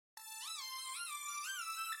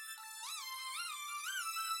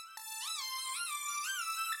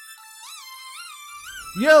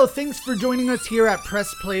Yo, thanks for joining us here at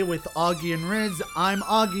Press Play with Augie and Riz. I'm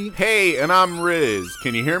Augie. Hey, and I'm Riz.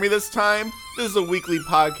 Can you hear me this time? This is a weekly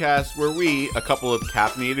podcast where we, a couple of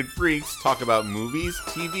caffeinated freaks, talk about movies,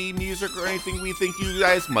 TV, music, or anything we think you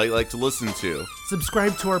guys might like to listen to.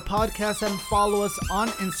 Subscribe to our podcast and follow us on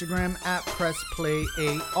Instagram at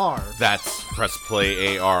PressPlayAR. That's Press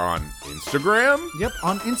Play AR on Instagram. Yep,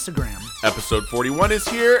 on Instagram. Episode 41 is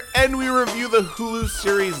here, and we review the Hulu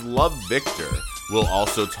series Love, Victor. We'll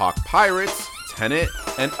also talk Pirates, Tenet,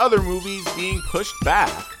 and other movies being pushed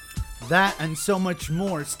back. That and so much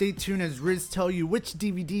more. Stay tuned as Riz tell you which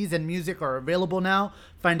DVDs and music are available now,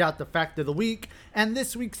 find out the fact of the week, and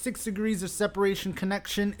this week's 6 Degrees of Separation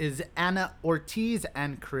connection is Anna Ortiz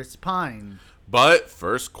and Chris Pine. But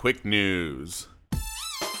first, quick news.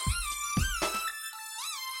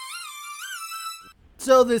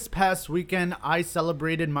 So this past weekend, I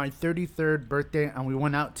celebrated my 33rd birthday, and we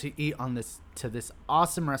went out to eat to this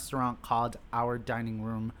awesome restaurant called Our Dining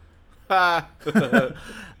Room. We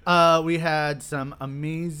had some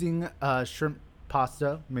amazing shrimp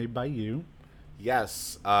pasta made by you.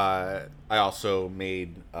 Yes, I also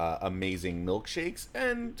made amazing milkshakes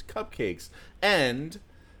and cupcakes. And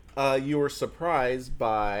you were surprised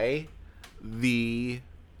by the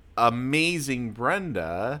amazing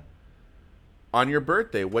Brenda on your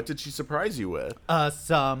birthday. What did she surprise you with?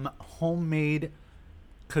 Some homemade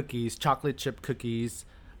cookies, chocolate chip cookies.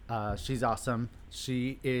 She's awesome.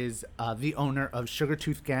 She is the owner of Sugar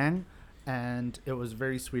Tooth Gang, and it was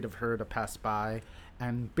very sweet of her to pass by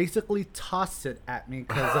and basically toss it at me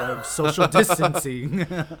because of social distancing.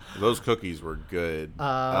 Those cookies were good.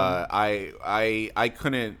 I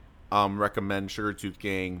couldn't recommend Sugar Tooth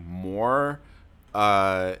Gang more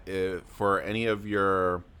for any of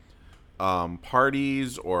your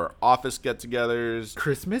parties or office get-togethers.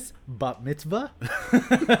 Christmas, bat mitzvah,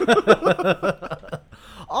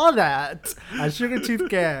 all that at Sugar Tooth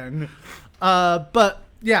Gang. But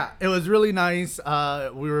yeah, it was really nice.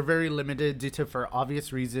 We were very limited for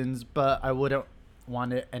obvious reasons, but I wouldn't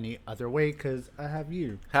want it any other way because I have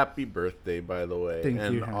you. Happy birthday, by the way. Thank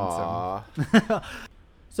you, handsome.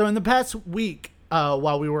 So in the past week,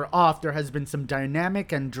 while we were off, there has been some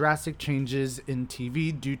dynamic and drastic changes in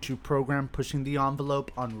TV due to program pushing the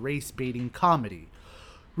envelope on race-baiting comedy.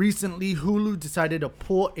 Recently, Hulu decided to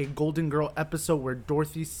pull a Golden Girl episode where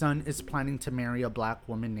Dorothy's son is planning to marry a black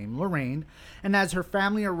woman named Lorraine, and as her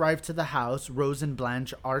family arrive to the house, Rose and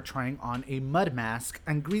Blanche are trying on a mud mask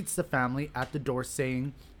and greets the family at the door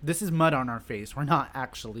saying, "This is mud on our face, we're not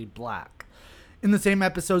actually black." In the same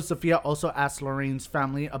episode, Sophia also asked Lorraine's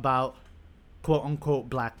family about quote-unquote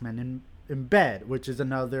black men in bed, which is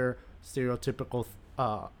another stereotypical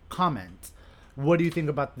comment. What do you think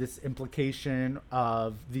about this implication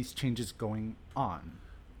of these changes going on?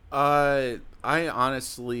 I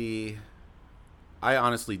honestly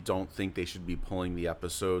don't think they should be pulling the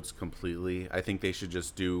episodes completely. I think they should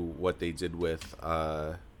just do what they did with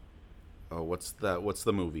what's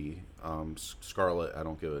the movie? Scarlet, I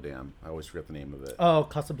don't give a damn. I always forget the name of it. Oh,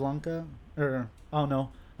 Casablanca? Or oh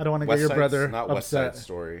no, I don't want to get your brother not upset. West Side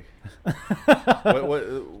Story.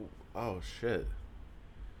 what? Oh shit.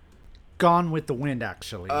 Gone with the Wind,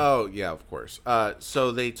 actually. Oh yeah, of course.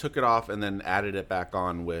 So they took it off and then added it back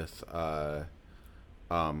on with a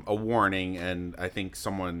warning, and I think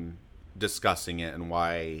someone discussing it and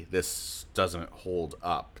why this doesn't hold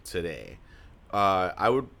up today. I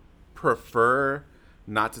would prefer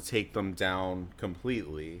not to take them down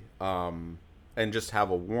completely, and just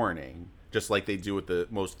have a warning, just like they do with the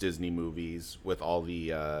most Disney movies, with all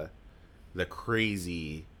the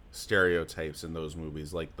crazy stereotypes in those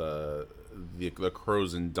movies, like the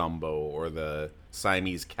crows in Dumbo or the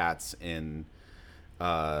Siamese cats in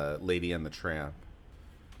Lady and the Tramp.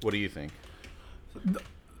 What do you think?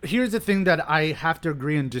 Here's the thing that I have to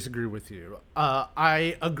agree and disagree with you.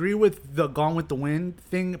 I agree with the Gone with the Wind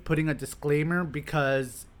thing, putting a disclaimer,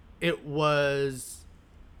 because it was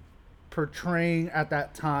portraying at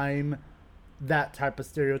that time that type of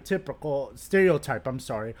stereotype.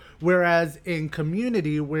 Whereas in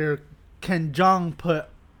Community, where Ken Jeong put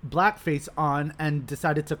blackface on and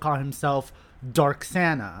decided to call himself Dark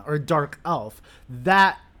Santa or Dark Elf,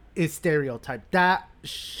 that is stereotype. That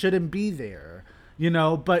shouldn't be there,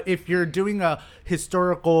 But if you're doing a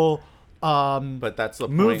historical but that's the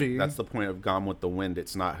movie, point. That's the point of Gone with the Wind.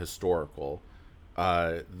 It's not historical.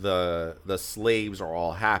 The slaves are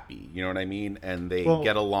all happy, you know what I mean, and they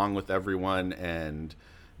get along with everyone, and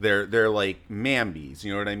they're like mambies,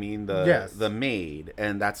 you know what I mean, the maid,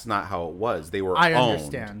 and that's not how it was. They were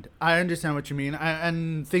owned. I understand what you mean.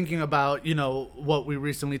 And thinking about what we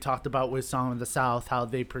recently talked about with Song of the South, how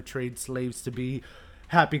they portrayed slaves to be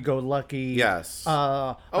happy-go-lucky. Yes.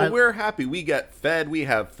 Uh, We're happy. We get fed. We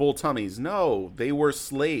have full tummies. No, they were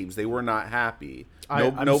slaves. They were not happy.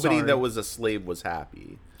 I'm Nobody sorry. that was a slave was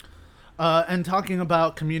happy. And talking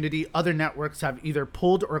about Community, other networks have either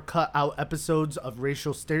pulled or cut out episodes of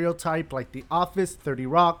racial stereotype like The Office, 30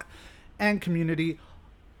 Rock, and Community,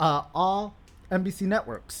 all NBC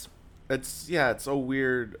networks. It's a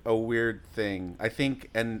weird thing. I think,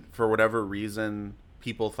 and for whatever reason,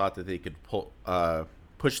 people thought that they could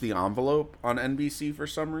push the envelope on NBC for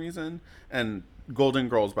some reason. And Golden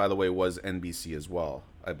Girls, by the way, was NBC as well,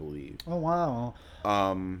 I believe. Oh, wow.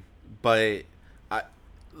 But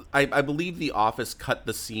I believe The Office cut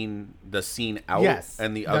the scene out, Yes,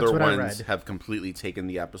 and the that's other what I ones read. have completely taken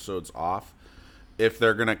the episodes off. If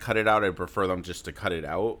they're gonna cut it out, I prefer them just to cut it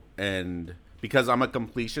out, and because I'm a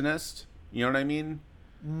completionist, you know what I mean.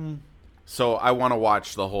 So I want to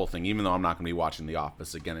watch the whole thing, even though I'm not gonna be watching The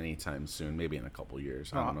Office again anytime soon. Maybe in a couple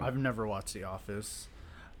years. I don't know. I've never watched The Office.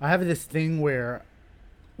 I have this thing where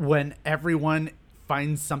when everyone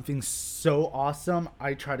finds something so awesome,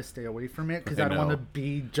 I try to stay away from it because I don't want to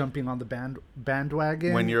be jumping on the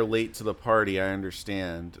bandwagon. When you're late to the party, I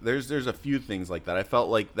understand. There's a few things like that. I felt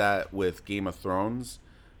like that with Game of Thrones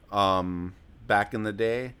back in the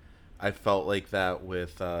day. I felt like that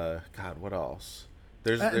with God, what else?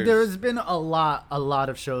 There's been a lot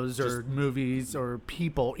of shows or movies or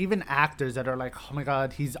people, even actors that are like, oh my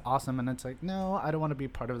god, he's awesome, and it's like, no, I don't want to be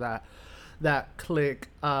part of that clique.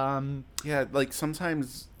 Yeah, like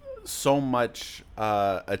sometimes so much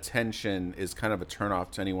attention is kind of a turnoff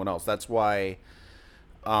to anyone else. That's why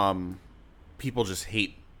people just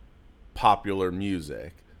hate popular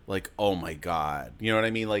music. Like, oh my god, you know what I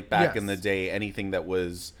mean? Like back in the day, anything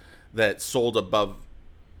that sold above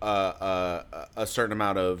a certain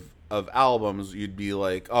amount of albums, you'd be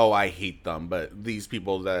like, oh, I hate them. But these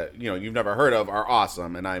people that you've never heard of are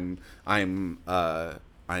awesome, and I'm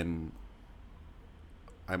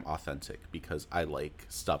authentic because I like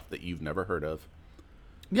stuff that you've never heard of.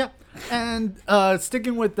 Yeah, and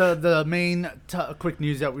sticking with the main quick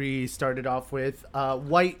news that we started off with,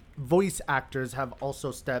 white voice actors have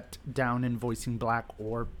also stepped down in voicing Black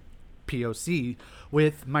or POC,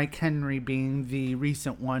 with Mike Henry being the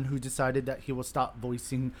recent one who decided that he will stop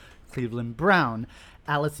voicing Cleveland Brown.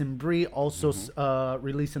 Alison Brie also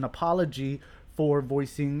released an apology for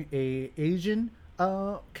voicing a Asian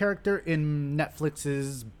character in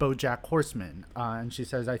Netflix's BoJack Horseman, and she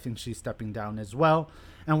says, I think she's stepping down as well.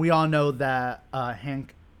 And we all know that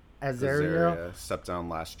Hank Azaria stepped down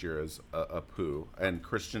last year as Apu, and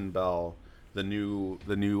Christian Bell, the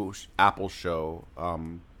new Apple show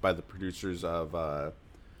by the producers of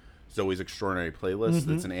Zoe's Extraordinary Playlist.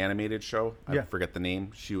 It's an animated show. I forget the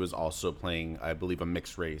name. She was also playing, I believe, a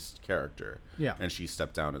mixed race character. Yeah, and she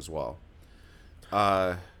stepped down as well.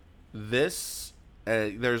 There's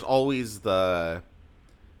always the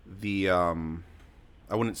I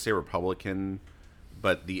wouldn't say Republican,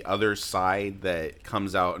 but the other side that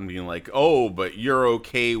comes out and being like, oh, but you're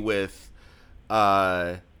okay with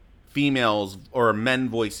females or men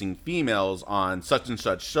voicing females on such and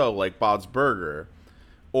such show like Bob's Burger,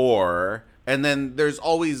 and then there's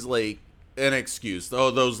always like an excuse.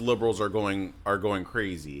 Oh, those liberals are going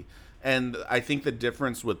crazy. And I think the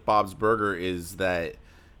difference with Bob's Burger is that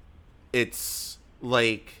it's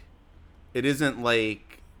like, it isn't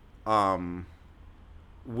like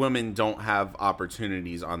women don't have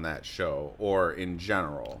opportunities on that show or in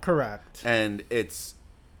general. correct. And it's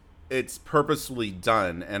purposefully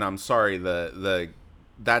done. And I'm sorry,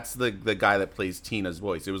 that's the guy that plays Tina's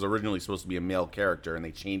voice. It was originally supposed to be a male character, and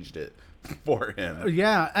they changed it for him.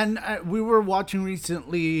 Yeah, and we were watching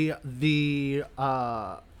recently the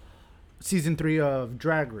season 3 of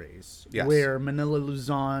Drag Race, where Manila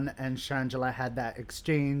Luzon and Shangela had that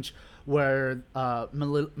exchange where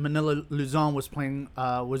Manila Luzon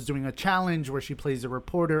was doing a challenge where she plays a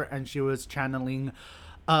reporter, and she was channeling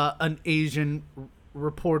an Asian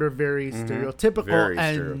reporter, very stereotypical. Very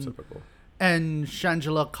stereotypical. And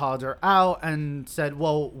Shangela called her out and said,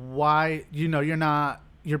 well, why, you're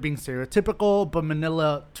being stereotypical. But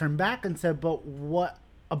Manila turned back and said, but what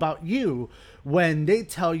about you? When they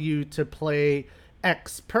tell you to play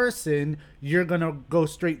X person, you're going to go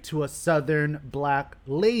straight to a Southern black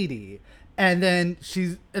lady. And then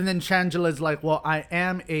Shangela's like, well, I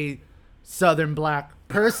am a Southern black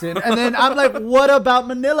person. And then I'm like, what about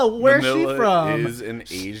Manila? Where's she from? Is an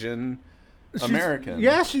Asian American.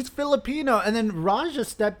 She's Filipino. And then Raja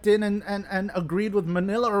stepped in and agreed with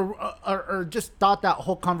Manila, or just thought that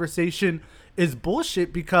whole conversation is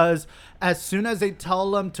bullshit, because as soon as they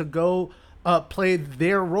tell them to go play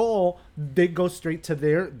their role, they go straight to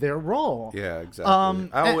their role. Yeah, exactly.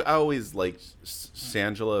 I always liked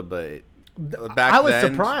Sangela, but back I was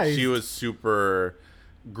then surprised. she was super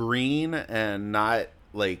green and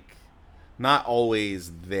not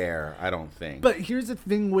always there, I don't think. But here's the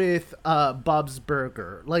thing with Bob's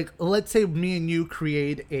Burger. Like, let's say me and you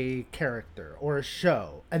create a character or a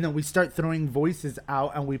show, and then we start throwing voices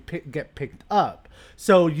out, and we get picked up.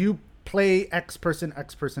 So you play X person,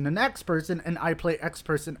 and X person, and I play X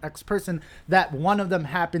person. That one of them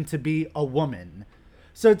happened to be a woman.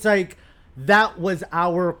 So it's like that was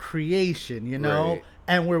our creation, you know. Right.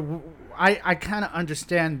 And I kind of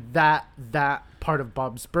understand that part of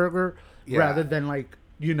Bob's Burger. Yeah. Rather than like,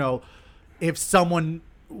 you know, if someone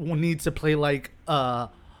needs to play like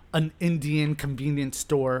an Indian convenience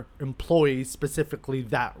store employee, specifically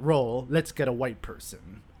that role, let's get a white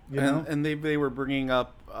person. You know? And they were bringing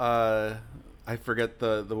up I forget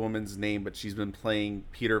the woman's name, but she's been playing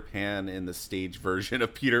Peter Pan in the stage version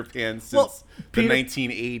of Peter Pan since the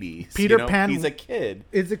 1980s. Peter Pan, he's a kid.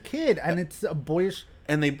 Is a kid, and it's a boyish.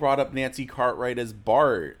 And they brought up Nancy Cartwright as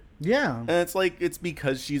Bart. Yeah. And it's like, it's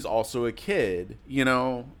because she's also a kid, you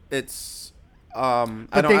know. It's But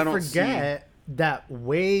I don't forget that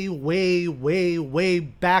way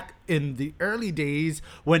back in the early days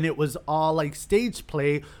when it was all like stage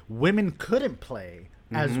play, women couldn't play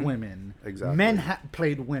as women. Exactly. Men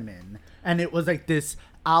played women, and it was like this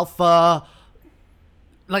alpha.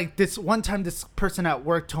 Like this one time, this person at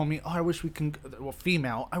work told me, "Oh, I wish we can." Well,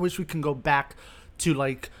 female. I wish we can go back to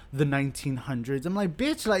like the 1900s. I'm like,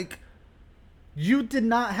 bitch, like. You did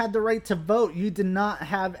not have the right to vote. You did not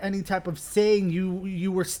have any type of saying. You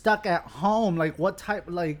were stuck at home. Like what type?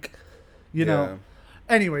 Like, you know.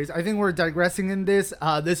 Anyways, I think we're digressing in this.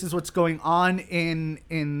 This is what's going on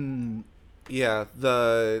in. Yeah,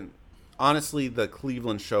 honestly, the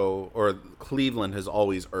Cleveland show or Cleveland has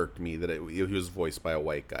always irked me that he was voiced by a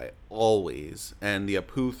white guy, always. And the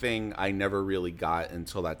Apu thing, I never really got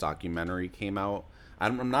until that documentary came out.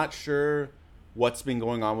 I'm not sure what's been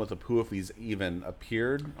going on with Apu, if he's even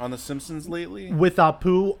appeared on The Simpsons lately. With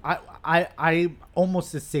Apu, I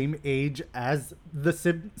almost the same age as the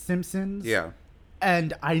Simpsons. Yeah.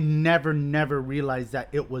 And I never realized that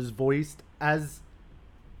it was voiced as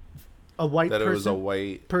a white person. That it was a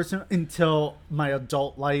white person until my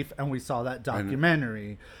adult life, and we saw that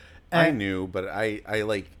documentary. And I knew, but I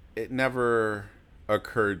like, it never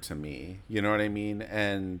occurred to me. You know what I mean?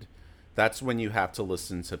 And that's when you have to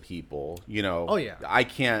listen to people, you know. Oh, yeah. I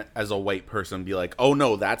can't, as a white person, be like, oh,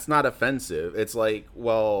 no, that's not offensive. It's like,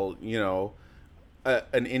 well, you know,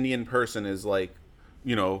 an Indian person is like,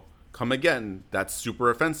 you know, come again. That's super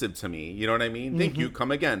offensive to me. You know what I mean? Thank you.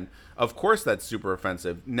 Come again. Of course that's super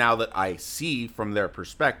offensive now that I see from their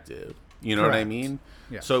perspective. You know what I mean?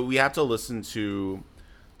 Yeah. So we have to listen to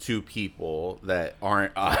people that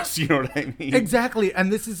aren't us, you know what I mean? Exactly.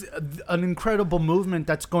 And this is an incredible movement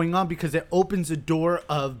that's going on because it opens a door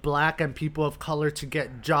of black and people of color to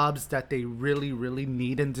get jobs that they really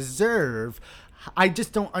need and deserve. I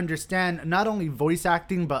just don't understand not only voice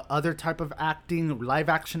acting but other type of acting, live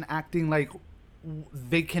action acting. Like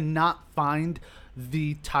they cannot find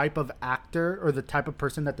the type of actor or the type of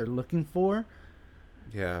person that they're looking for.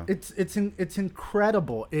 Yeah. It's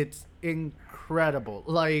incredible. It's incredible.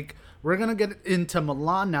 Like, we're going to get into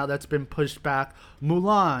Mulan now that's been pushed back.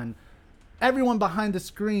 Mulan, everyone behind the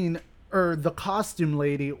screen or the costume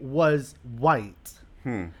lady was white.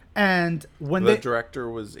 And when the director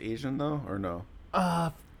was Asian though, or no?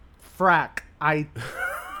 Frack, I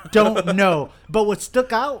don't know. But what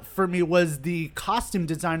stuck out for me was the costume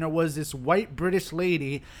designer was this white British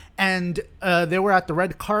lady, and they were at the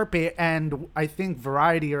red carpet, and I think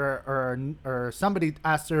Variety or somebody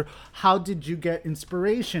asked her, how did you get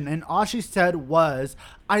inspiration? And all she said was,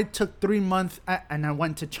 I took 3 months and I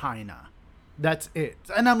went to China. That's it.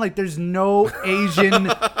 And I'm like, there's no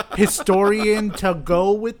Asian historian to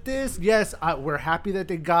go with this. Yes, we're happy that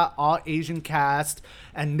they got all Asian cast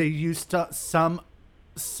and they used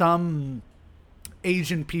some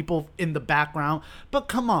Asian people in the background. But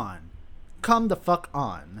come the fuck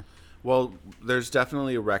on. Well, there's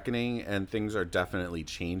definitely a reckoning and things are definitely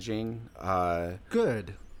changing.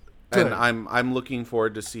 Good. And I'm looking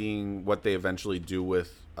forward to seeing what they eventually do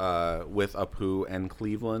with Apu and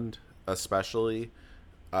Cleveland. Especially,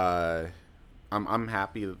 I'm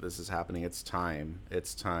happy that this is happening. It's time.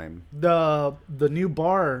 The new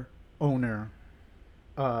bar owner,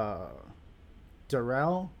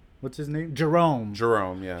 Darrell, what's his name? Jerome,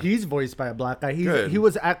 yeah. He's voiced by a black guy. He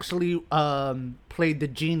was actually played the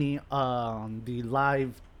genie on the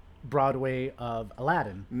live Broadway of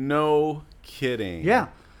Aladdin. No kidding. Yeah.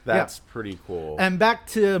 That's pretty cool. And back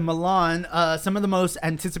to Milan, some of the most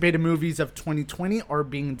anticipated movies of 2020 are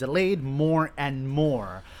being delayed more and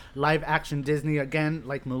more. Live action Disney, again,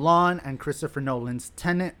 like Mulan and Christopher Nolan's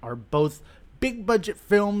Tenet, are both big budget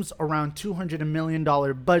films, around $200 million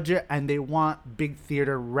budget, and they want big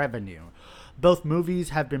theater revenue. Both movies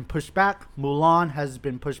have been pushed back. Mulan has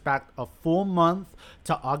been pushed back a full month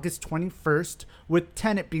to August 21st, with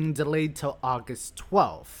Tenet being delayed till August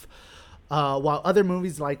 12th. While other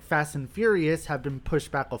movies like Fast and Furious have been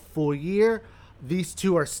pushed back a full year, these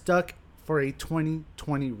two are stuck for a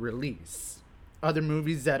 2020 release. Other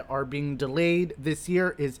movies that are being delayed this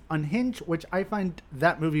year is Unhinged, which I find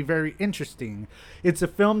that movie very interesting. It's a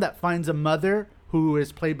film that finds a mother who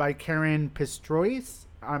is played by Karen Pistorius.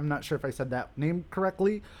 I'm not sure if I said that name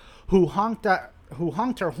correctly. Who honked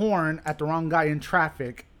her horn at the wrong guy in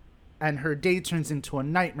traffic, and her day turns into a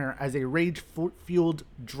nightmare as a rage-fueled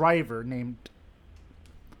driver named...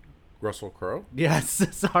 Russell Crowe? Yes,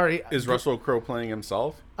 sorry. Is Russell Crowe playing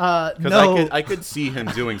himself? No. Because I could see him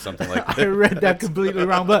doing something like that. I read that completely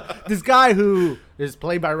wrong. But this guy who is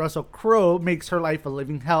played by Russell Crowe makes her life a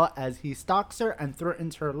living hell as he stalks her and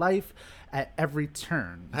threatens her life at every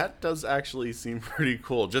turn. That does actually seem pretty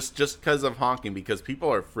cool. Just because of honking, because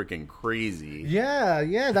people are freaking crazy.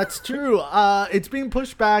 Yeah, that's true. It's being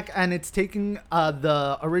pushed back, and it's taking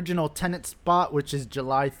the original Tenet spot, which is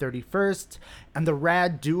July 31st. And the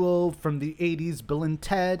rad duo from the 80s, Bill and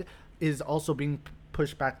Ted, is also being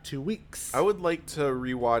pushed back 2 weeks. I would like to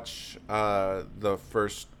rewatch the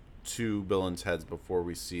first two Bill and Ted's before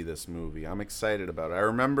we see this movie. I'm excited about it. I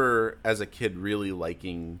remember as a kid really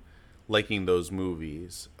liking those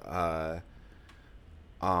movies. And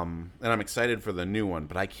I'm excited for the new one,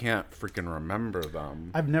 but I can't freaking remember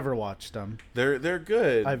them. I've never watched them. They're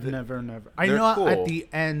good. I've never. I know cool. At the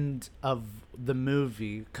end of the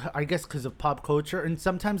movie, I guess because of pop culture, and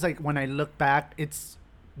sometimes like when I look back, it's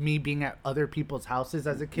me being at other people's houses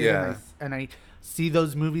as a kid, yeah. and I see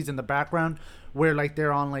those movies in the background where like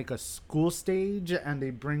they're on like a school stage and they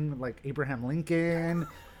bring like Abraham Lincoln.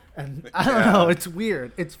 And I don't know, it's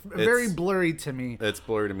weird. It's very blurry to me. It's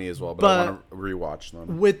blurry to me as well, but I want to rewatch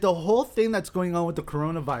them. With the whole thing that's going on with the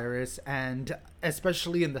coronavirus, and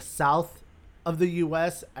especially in the south of the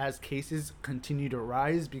U.S., as cases continue to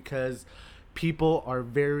rise because people are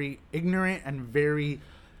very ignorant and very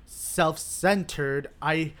self-centered,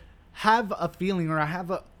 I have a feeling,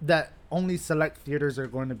 that only select theaters are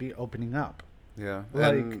going to be opening up. Yeah,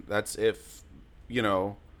 and that's if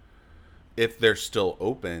they're still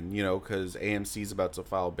open, because AMC's about to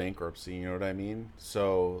file bankruptcy, you know what I mean?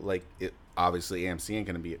 So, obviously AMC ain't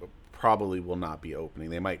going to probably will not be opening.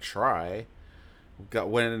 They might try.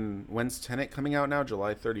 When's Tenet coming out now?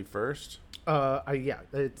 July 31st? Yeah,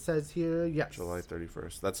 it says here, yes. July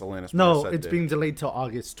 31st. That's Alanis Morissette. No, it's being delayed till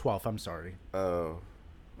August 12th, I'm sorry. Oh,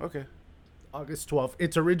 okay. August 12th.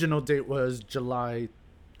 Its original date was July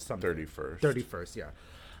something. 31st. 31st,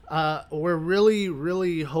 yeah. We're really,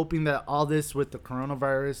 really hoping that all this with the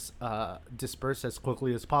coronavirus disperse as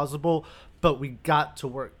quickly as possible, but we got to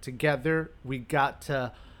work together. We got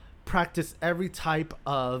to practice every type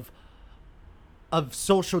of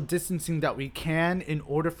social distancing that we can in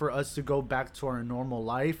order for us to go back to our normal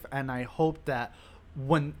life. And I hope that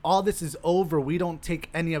when all this is over, we don't take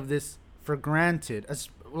any of this for granted.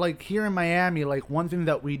 Like here in Miami, like one thing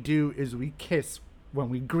that we do is we kiss when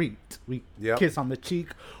we greet. We kiss on the cheek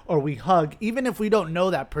or we hug. Even if we don't know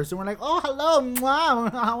that person, we're like, oh, hello,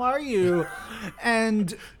 mwah, how are you?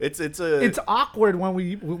 And it's awkward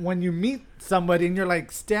when you meet somebody and you're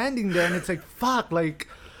like standing there and it's like, fuck, like,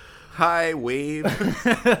 hi, wave.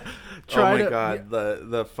 Oh my god,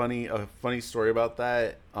 the funny story about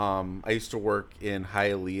that. I used to work in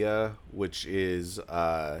Hialeah, which is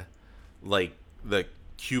like the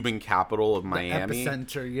Cuban capital of Miami. The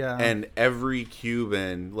epicenter, yeah. And every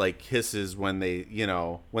Cuban kisses when they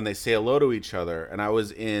say hello to each other. And I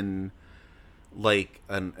was in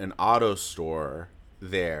an auto store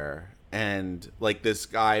there, and this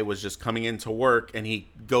guy was just coming into work and he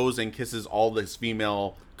goes and kisses all his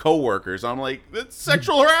female co-workers. I'm like, that's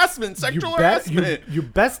sexual harassment. You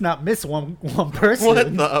best not miss one person.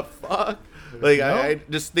 What the fuck? I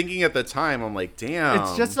just thinking at the time, I'm like, damn.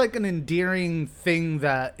 It's just like an endearing thing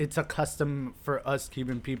that it's a custom for us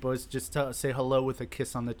Cuban people. It's just to say hello with a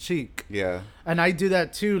kiss on the cheek. Yeah. And I do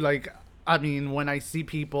that too. When I see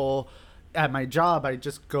people at my job, I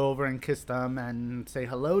just go over and kiss them and say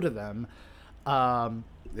hello to them.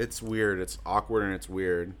 It's weird. It's awkward and it's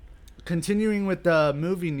weird. Continuing with the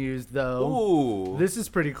movie news, though, Ooh. this is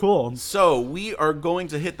pretty cool. So, we are going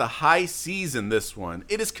to hit the high seas in this one.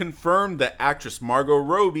 It is confirmed that actress Margot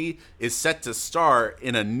Robbie is set to star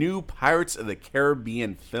in a new Pirates of the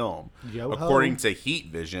Caribbean film. Yo-ho. According to Heat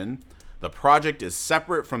Vision, the project is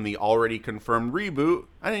separate from the already confirmed reboot.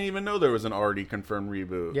 I didn't even know there was an already confirmed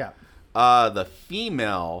reboot. Yeah. The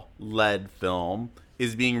female-led film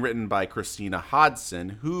is being written by Christina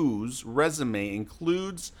Hodson, whose resume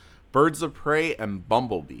includes Birds of Prey and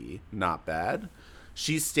Bumblebee. Not bad.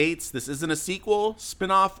 She states this isn't a sequel,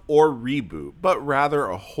 spin-off, or reboot, but rather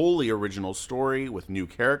a wholly original story with new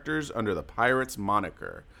characters under the Pirates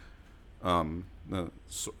moniker.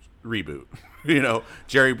 Reboot.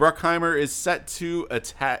 Jerry Bruckheimer is set to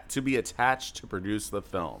be attached to produce the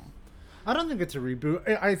film. I don't think it's a reboot.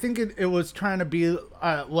 I think it was trying to be,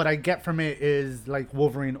 what I get from it is like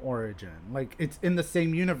Wolverine Origin. Like, it's in the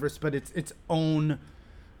same universe, but it's its own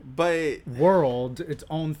world, its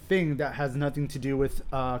own thing that has nothing to do with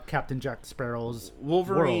Captain Jack Sparrow's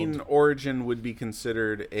Wolverine world. Origin would be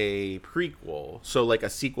considered a prequel, so like a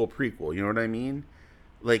sequel prequel. You know what I mean?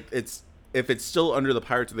 Like, if it's still under the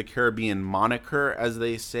Pirates of the Caribbean moniker, as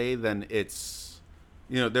they say, then it's,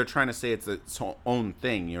 they're trying to say it's its own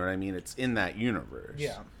thing. You know what I mean? It's in that universe.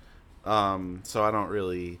 Yeah. So I don't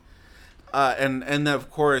really. And then of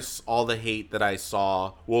course all the hate that I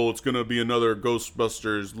saw. Well, it's gonna be another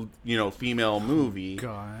Ghostbusters, female movie.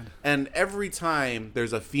 God. And every time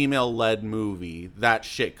there's a female-led movie, that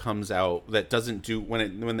shit comes out that doesn't do when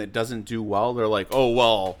it doesn't do well. They're like, oh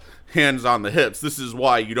well, hands on the hips. This is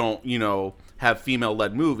why you don't have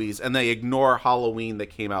female-led movies, and they ignore Halloween that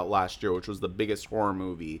came out last year, which was the biggest horror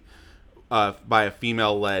movie by a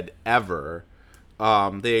female-led ever.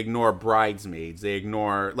 They ignore Bridesmaids. They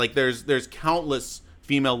ignore, like, there's countless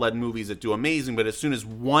female-led movies that do amazing, but as soon as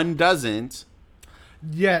one doesn't.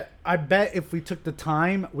 Yeah, I bet if we took the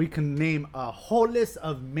time, we can name a whole list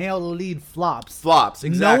of male lead flops. Flops,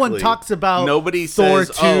 exactly. No one talks about Nobody Thor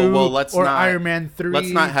says, 2 oh, well, let's or not, Iron Man 3. Let's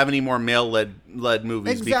not have any more male-led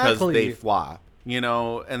movies because Exactly. they flop. And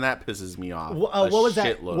that pisses me off. What was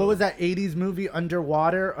that? Shitload. What was that 80s movie,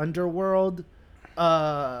 Underworld?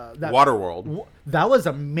 Waterworld. That was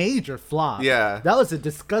a major flop. Yeah. That was a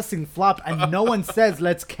disgusting flop, and no one says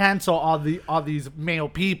let's cancel all these male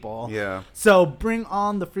people. Yeah. So bring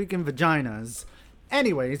on the freaking vaginas.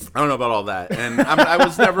 Anyways, I don't know about all that, and I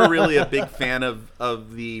was never really a big fan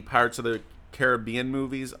of the Pirates of the Caribbean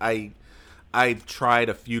movies. I've tried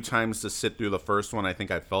a few times to sit through the first one. I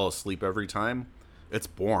think I fell asleep every time. It's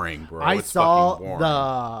boring, bro. I It's saw fucking boring.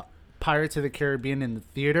 the Pirates of the Caribbean in the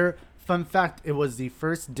theater. Fun fact, it was the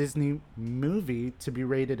first Disney movie to be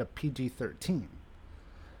rated a PG-13.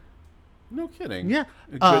 No kidding. Yeah.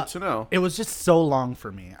 Good to know. It was just so long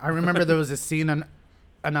for me. I remember there was a scene and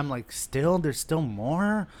I'm like, there's still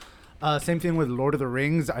more? Same thing with Lord of the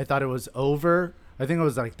Rings. I thought it was over. I think it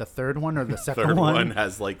was like the third one or the second Third one. one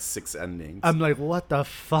has like 6 endings. I'm like, what the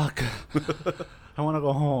fuck? I want to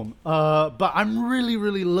go home. But I'm really,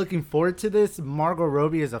 really looking forward to this. Margot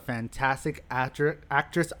Robbie is a fantastic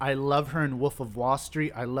actress. I love her in Wolf of Wall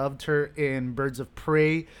Street. I loved her in Birds of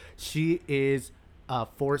Prey. She is a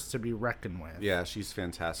force to be reckoned with. Yeah, she's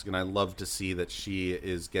fantastic, and I love to see that she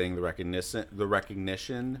is getting the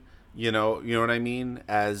recognition. You know what I mean?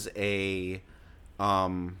 As a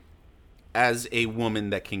woman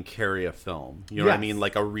that can carry a film. You know what I Yes. mean?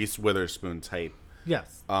 Like a Reese Witherspoon type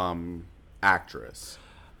Yes. actress.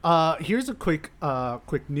 Here's a quick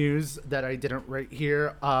news that I didn't write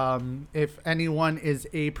here. If anyone is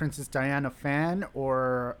a Princess Diana fan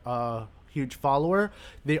or a huge follower,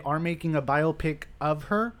 they are making a biopic of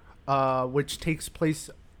her, which takes place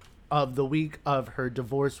of the week of her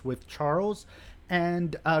divorce with Charles,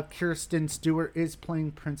 and Kirsten Stewart is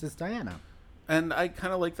playing Princess Diana. And I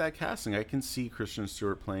kind of like that casting. I can see Kristen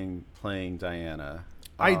Stewart playing Diana.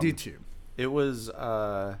 I do too. It was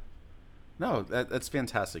no, that's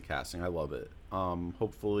fantastic casting. I love it.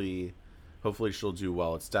 Hopefully she'll do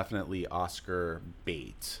well. It's definitely Oscar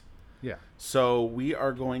bait. Yeah. So we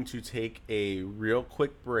are going to take a real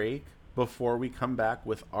quick break before we come back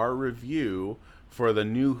with our review for the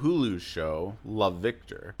new Hulu show, Love,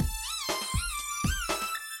 Victor.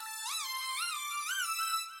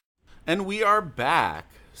 And we are back.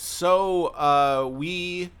 So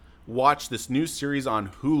we watched this new series on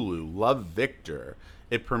Hulu, Love, Victor.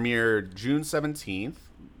 It premiered June 17th,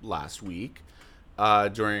 last week,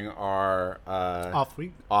 during our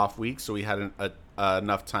off week, so we had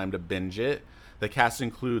enough time to binge it. The cast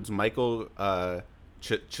includes Michael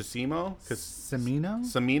Cimino,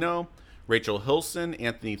 Rachel Hilson,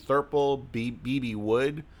 Anthony Thurple, B.B.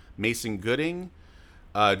 Wood, Mason Gooding,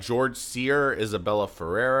 George Sear, Isabella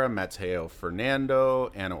Ferreira, Mateo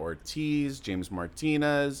Fernando, Anna Ortiz, James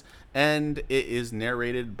Martinez, and it is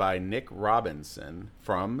narrated by Nick Robinson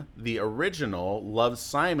from the original Love,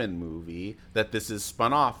 Simon movie that this is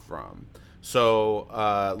spun off from. So,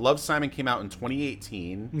 Love, Simon came out in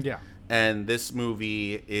 2018. Yeah. And this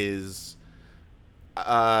movie is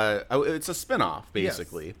it's a spinoff,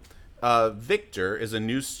 basically. Yes. Victor is a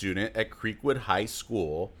new student at Creekwood High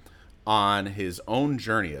School on his own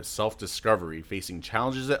journey of self-discovery, facing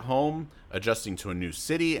challenges at home, adjusting to a new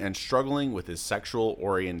city, and struggling with his sexual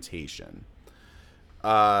orientation.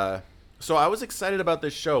 So I was excited about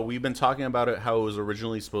this show. We've been talking about it, how it was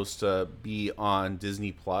originally supposed to be on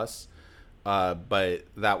Disney Plus, but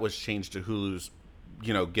that was changed to Hulu's,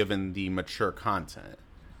 given the mature content.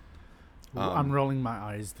 I'm rolling my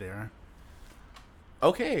eyes there.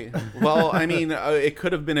 Okay. Well, I mean, it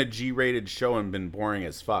could have been a G-rated show and been boring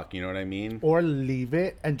as fuck. You know what I mean? Or leave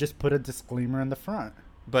it and just put a disclaimer in the front.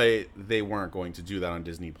 But they weren't going to do that on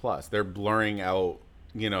Disney Plus. They're blurring out,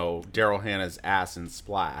 Daryl Hannah's ass and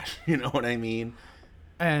Splash. You know what I mean?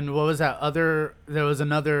 And what was that other? There was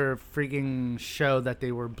another freaking show that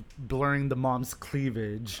they were blurring the mom's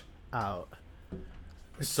cleavage out.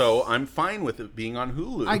 So I'm fine with it being on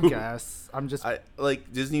Hulu. I guess I'm just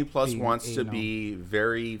Disney Plus wants to be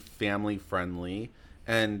very family friendly,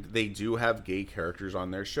 and they do have gay characters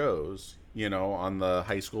on their shows. On the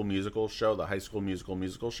High School Musical show, the High School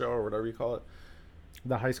Musical show, or whatever you call it.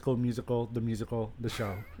 The High School Musical, the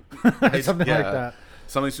show, something like that.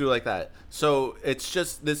 Something to do like that. So it's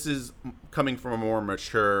just, this is coming from a more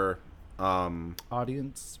mature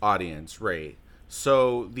audience, right?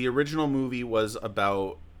 So the original movie was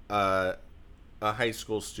about a high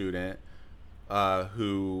school student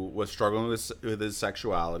who was struggling with his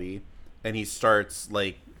sexuality, and he starts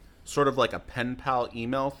sort of like a pen pal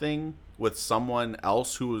email thing with someone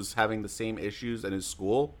else who was having the same issues in his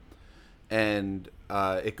school, and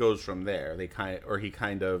it goes from there.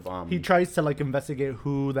 He tries to investigate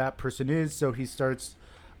who that person is, so he starts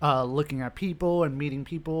looking at people and meeting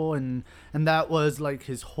people, and that was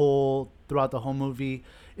his whole throughout the whole movie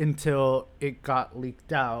until it got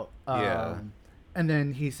leaked out. And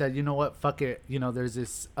then he said, you know what, fuck it. There's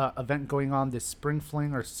this event going on, this spring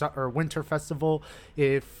fling or winter festival.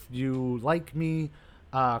 If you like me,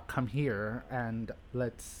 come here and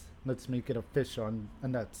let's make it official.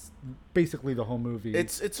 And that's basically the whole movie.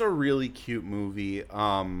 It's a really cute movie.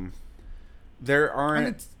 There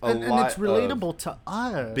aren't and it's relatable to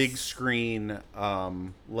us. Big screen,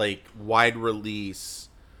 wide release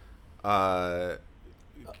LGBT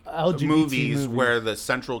movies where the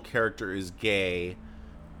central character is gay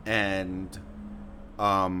and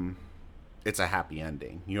it's a happy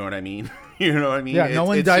ending. You know what I mean? Yeah, no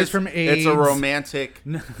one dies from AIDS. It's a romantic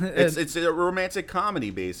it's a romantic comedy,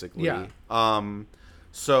 basically. Yeah.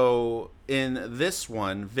 So in this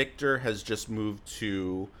one, Victor has just moved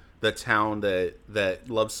to the town that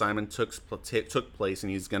Love, Simon took place,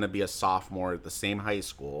 and he's going to be a sophomore at the same high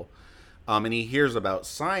school. And he hears about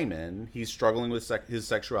Simon. He's struggling with his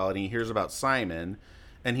sexuality. He hears about Simon,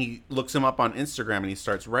 and he looks him up on Instagram, and he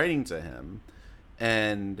starts writing to him.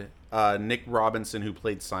 And Nick Robinson, who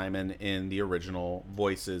played Simon in the original,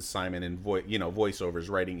 voices Simon in voiceovers,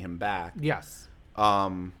 writing him back. Yes.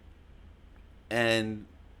 And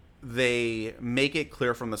they make it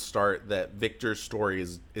clear from the start that Victor's story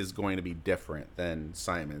is going to be different than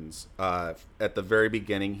Simon's. At the very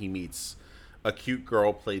beginning, he meets a cute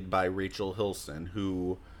girl played by Rachel Hilson,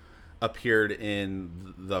 who appeared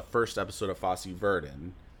in the first episode of Fosse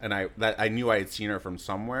Verdon, and I knew I had seen her from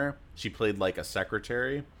somewhere. She played a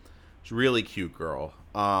secretary. She's a really cute girl.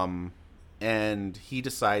 And he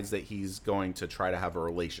decides that he's going to try to have a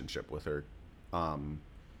relationship with her,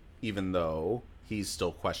 even though he's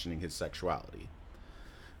still questioning his sexuality.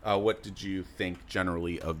 What did you think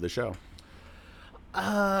generally of the show?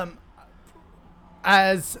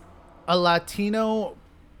 As a Latino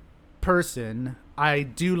person, I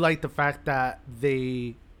do like the fact that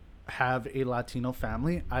they have a Latino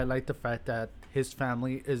family. I like the fact that his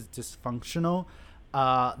family is dysfunctional.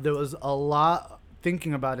 There was a lot,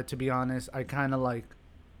 thinking about it, to be honest, I kind of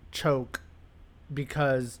choke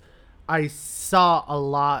because I saw a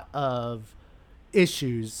lot of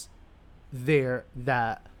issues there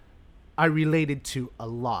that I related to a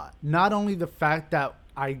lot. Not only the fact that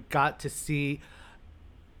I got to see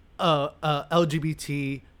a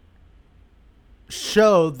LGBT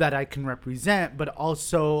show that I can represent, but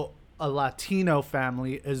also a Latino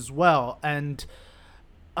family as well. And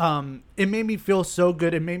it made me feel so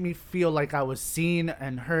good. It made me feel like I was seen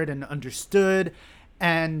and heard and understood.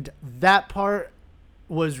 And that part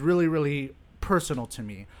was really, really personal to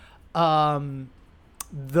me.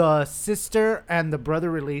 The sister and the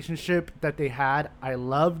brother relationship that they had, I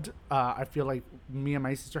loved. I feel like me and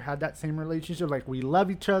my sister had that same relationship. Like, we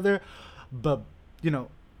love each other, but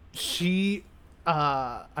she,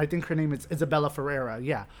 I think her name is Isabella Ferreira.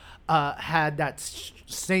 Yeah, had that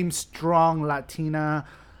same strong Latina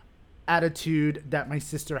attitude that my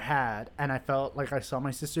sister had, and I felt like I saw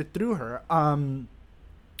my sister through her.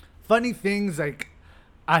 Funny things, like,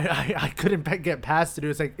 I couldn't get past it. It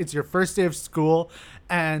was like, it's your first day of school,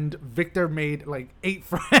 and Victor made like 8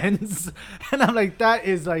 friends, and I'm like, that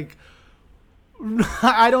is like,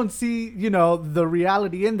 I don't see the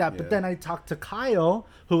reality in that. Yeah. But then I talked to Kyle,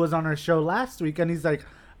 who was on our show last week, and he's like,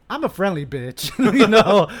 I'm a friendly bitch.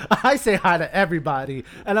 I say hi to everybody,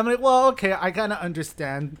 and I'm like, well, okay, I kind of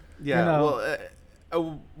understand. Yeah.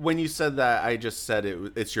 Well, when you said that, I just said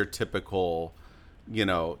it's your typical,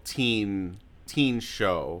 teen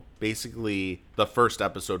show. Basically, the first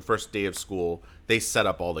episode, first day of school, they set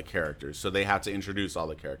up all the characters, so they have to introduce all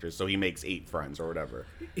the characters. So he makes 8 friends or whatever.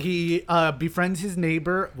 He befriends his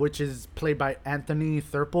neighbor, which is played by Anthony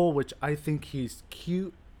Thurple, which I think he's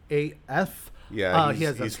cute AF. Yeah,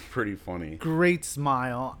 he's pretty funny. Great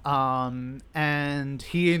smile. And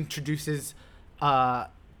he introduces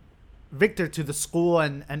Victor to the school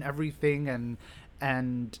and everything,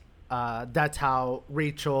 and that's how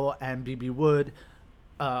Rachel and BB Wood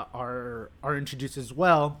are introduced as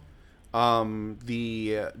well.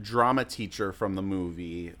 The drama teacher from the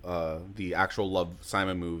movie, the actual Love,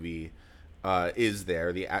 Simon movie, is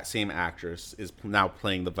there. The same actress is now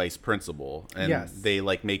playing the vice principal, and yes, they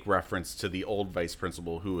make reference to the old vice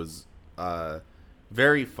principal, who was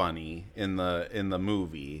very funny in the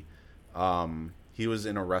movie. He was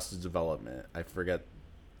in Arrested Development. I forget.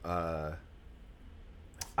 I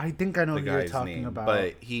think I know who you're talking name, about.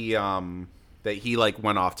 but he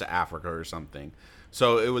went off to Africa or something.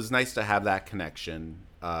 So it was nice to have that connection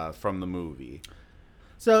from the movie.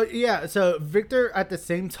 So Victor at the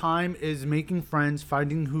same time is making friends,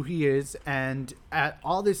 finding who he is, and at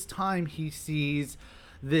all this time he sees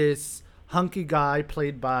this hunky guy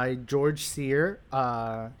played by George Sear.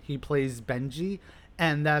 He plays Benji,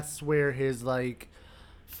 and that's where his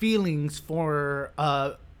feelings for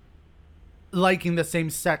liking the same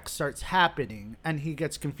sex starts happening, and he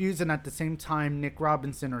gets confused. And at the same time, Nick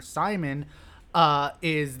Robinson, or Simon,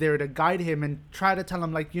 is there to guide him and try to tell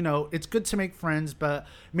him, it's good to make friends, but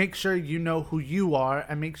make sure you know who you are,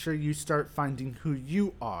 and make sure you start finding who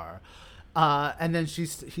you are. And then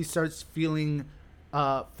he starts feeling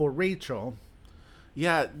for Rachel.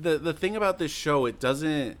 Yeah, the thing about this show,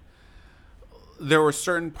 there were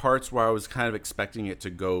certain parts where I was kind of expecting it to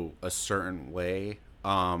go a certain way,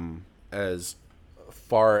 as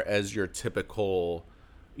far as your typical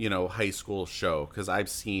high school show, because I've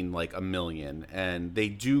seen a million, and they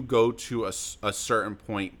do go to a certain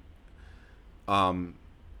point, but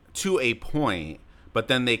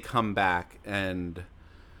then they come back, and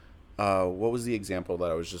what was the example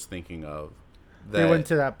that I was just thinking of? They went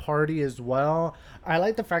to that party as well. I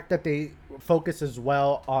like the fact that they focus as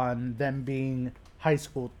well on them being high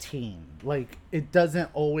school teen. It doesn't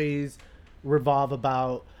always revolve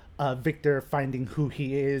about Victor finding who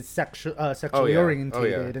he is, sexually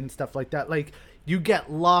orientated, and stuff like that. You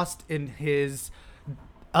get lost in his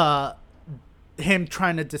him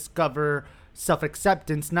trying to discover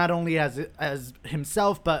self-acceptance, not only as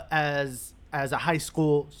himself, but as a high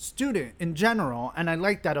school student in general. And I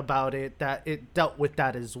like that about it, that it dealt with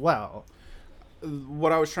that as well.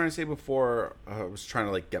 What I was trying to say before, I was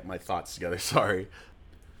trying to get my thoughts together. Sorry.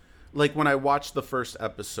 When I watched the first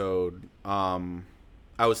episode,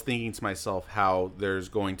 I was thinking to myself how there's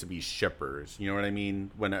going to be shippers. You know what I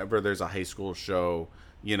mean? Whenever there's a high school show,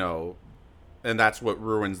 and that's what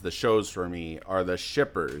ruins the shows for me, are the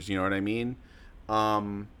shippers. You know what I mean?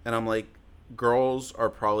 And I'm like, girls are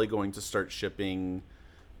probably going to start shipping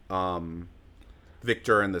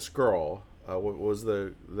Victor and this girl. What was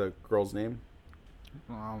the girl's name?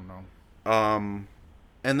 I don't know.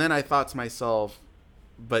 And then I thought to myself,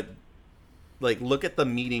 but look at the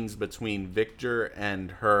meetings between Victor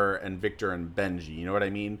and her, and Victor and Benji. You know what I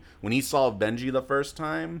mean? When he saw Benji the first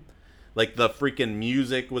time, the freaking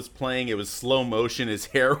music was playing. It was slow motion. His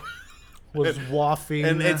hair was wafting,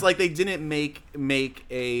 and it's they didn't make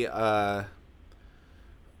a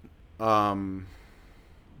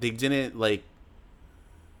they didn't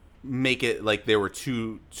make it they were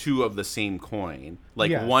two of the same coin.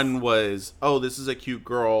 Yes. One was, oh, this is a cute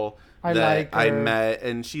girl that I met,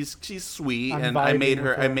 and she's sweet, and I made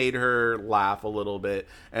her laugh a little bit,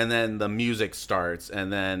 and then the music starts,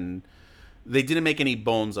 and then they didn't make any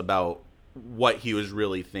bones about what he was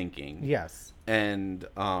really thinking. Yes. And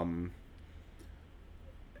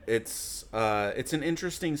it's an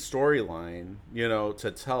interesting storyline,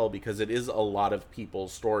 to tell, because it is a lot of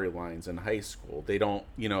people's storylines in high school. They don't,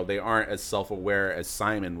 they aren't as self-aware as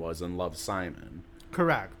Simon was in Love, Simon.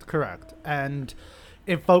 Correct. And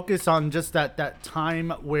it focused on just that time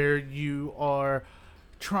where you are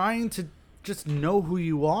trying to just know who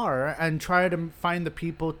you are and try to find the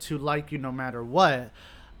people to like you no matter what.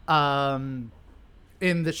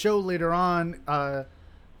 In the show later on,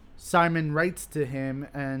 Simon writes to him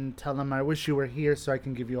and tell him, I wish you were here so I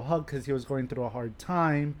can give you a hug, because he was going through a hard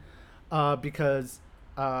time, because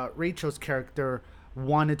Rachel's character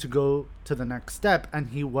wanted to go to the next step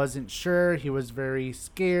and he wasn't sure. He was very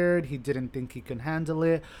scared. He didn't think he could handle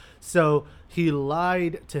it. So he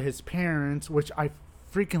lied to his parents, which I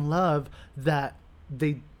freaking love that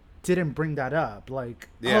they didn't bring that up. Like,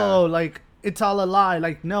 oh, like, it's all a lie.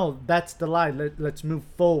 Like, no, that's the lie. Let's move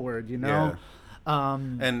forward, Yeah.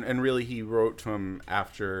 And really, he wrote to him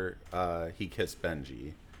after he kissed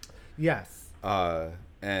Benji. Yes.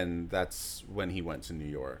 And that's when he went to New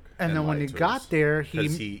York. And then when he got there,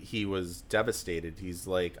 he was devastated. He's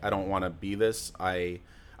like, I don't want to be this. I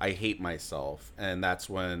hate myself. And that's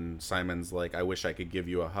when Simon's like, I wish I could give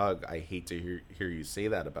you a hug. I hate to hear you say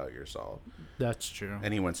that about yourself. That's true.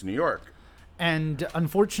 And he went to New York. And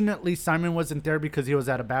unfortunately, Simon wasn't there because he was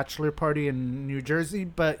at a bachelor party in New Jersey,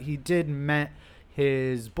 but he did met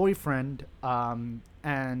his boyfriend, and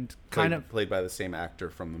played by the same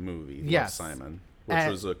actor from the movie. Yes. Simon, which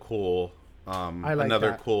was a cool,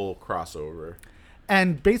 cool crossover.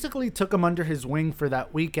 And basically took him under his wing for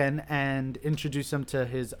that weekend and introduced him to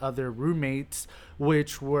his other roommates,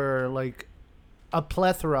 which were like a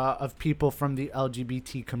plethora of people from the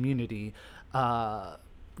LGBT community.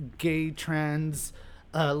 Gay, trans,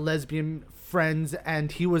 lesbian friends,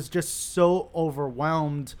 and he was just so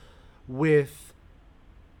overwhelmed with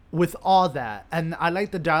all that. And I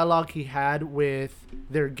like the dialogue he had with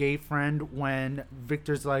their gay friend when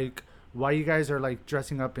Victor's like, why you guys are like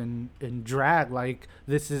dressing up in drag, like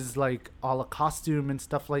this is like all a costume and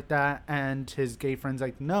stuff like that. And his gay friend's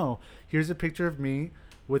like, no, here's a picture of me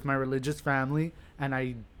with my religious family, and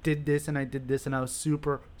I did this and I did this and I was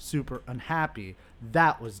super, super unhappy.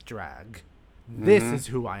 That was drag. This is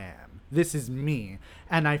who I am. This is me.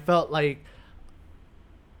 And I felt like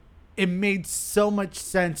it made so much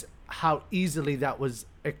sense how easily that was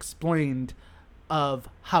explained, of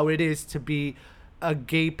how it is to be a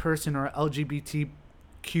gay person or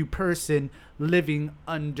LGBTQ person living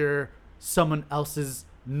under someone else's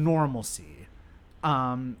normalcy.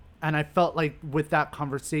 And I felt like with that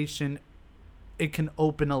conversation, it can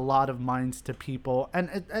open a lot of minds to people,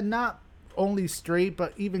 and not only straight,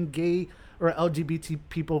 but even gay or LGBT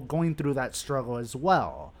people going through that struggle as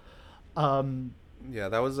well. Yeah,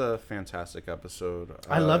 that was a fantastic episode.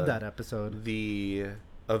 I love that episode.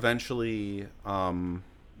 Eventually,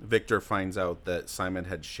 Victor finds out that Simon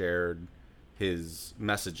had shared his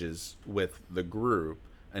messages with the group,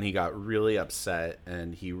 and he got really upset,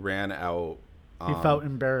 and he ran out. He felt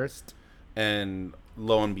embarrassed. And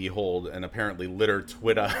lo and behold, and apparently Literally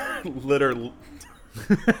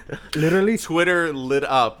Twitter lit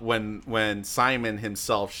up when Simon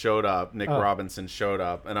himself showed up. Nick Robinson showed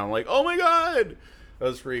up, and I'm like, oh my god, that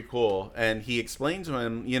was pretty cool. And he explained to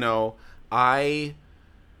him, I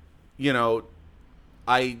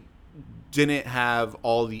didn't have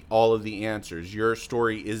all of the answers. Your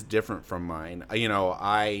story is different from mine.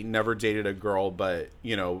 I never dated a girl, but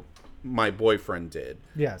my boyfriend did.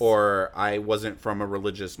 Yes. Or my family wasn't from a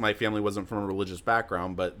religious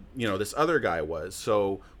background, but this other guy was.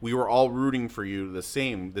 So we were all rooting for you the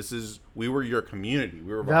same. We were your community.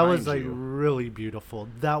 We were behind you. That was really beautiful.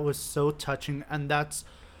 That was so touching, and that's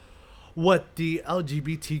what the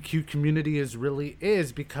LGBTQ community is,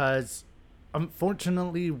 because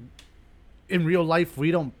unfortunately in real life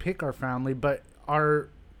we don't pick our family, but our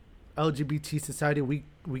LGBT society we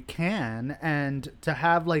can. And to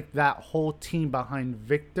have like that whole team behind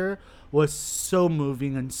Victor was so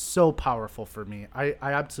moving and so powerful for me. I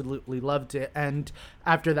absolutely loved it. And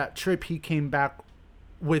after that trip, he came back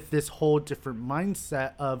with this whole different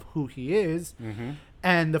mindset of who he is. Mm-hmm.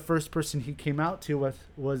 And the first person he came out to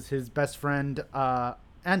was his best friend,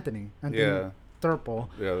 Anthony Thurple.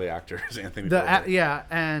 Yeah, the actor is Anthony.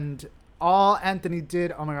 And all Anthony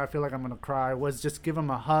did, oh my god, I feel like I'm gonna cry, was just give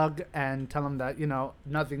him a hug and tell him that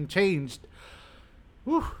nothing changed.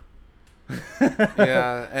 Whew.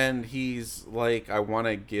 Yeah, and he's like, I want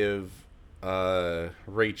to give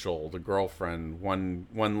Rachel, the girlfriend, one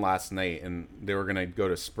last night, and they were gonna go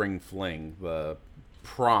to Spring Fling, the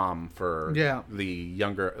prom for the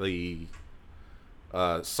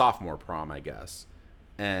sophomore prom, I guess.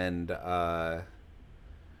 And I'm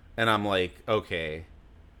like, okay.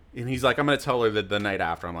 And he's like, I'm going to tell her the night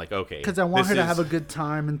after. I'm like, okay. Because I want her to have a good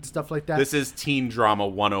time and stuff like that. This is teen drama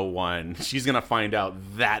 101. She's going to find out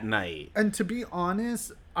that night. And to be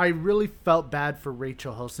honest, I really felt bad for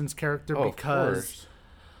Rachel Helson's character because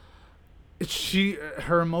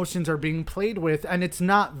her emotions are being played with. And it's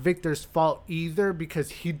not Victor's fault either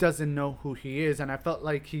because he doesn't know who he is. And I felt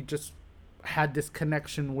like he just had this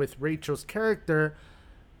connection with Rachel's character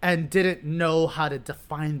and didn't know how to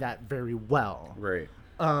define that very well. Right.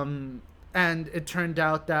 And it turned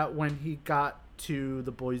out that when he got to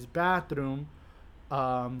the boys' bathroom,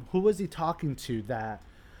 who was he talking to? That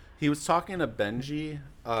he was talking to Benji,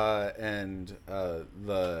 and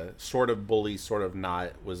the sort of bully, sort of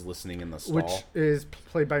not, was listening in the stall. Which is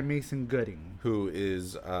played by Mason Gooding, who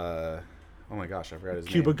is oh my gosh, I forgot his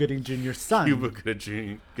name. Cuba Gooding Jr.'s son. Cuba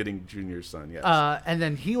Gooding Jr.'s son. Yes. And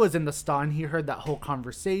then he was in the stall, and he heard that whole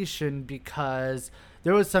conversation because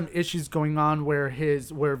there was some issues going on where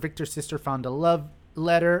Victor's sister found a love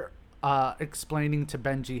letter explaining to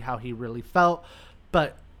Benji how he really felt,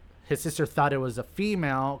 but his sister thought it was a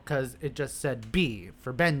female because it just said B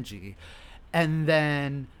for Benji. And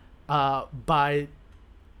then by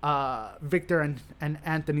Victor and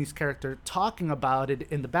Anthony's character talking about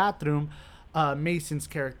it in the bathroom, Mason's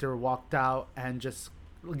character walked out and just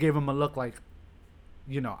gave him a look like,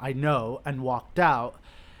 I know, and walked out.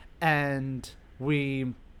 And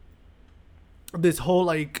this whole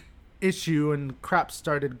like issue and crap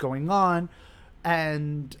started going on,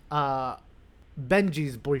 and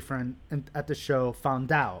Benji's boyfriend at the show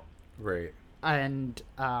found out. Right. And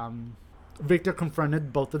Victor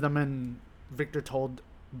confronted both of them, and Victor told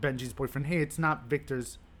Benji's boyfriend, hey, it's not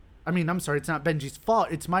Benji's fault.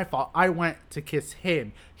 It's my fault. I went to kiss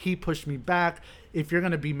him. He pushed me back. If you're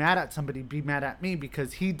going to be mad at somebody, be mad at me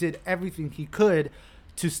because he did everything he could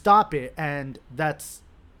to stop it. And that's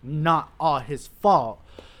not all his fault.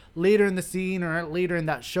 Later in the scene or later in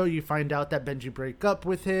that show, you find out that Benji breaks up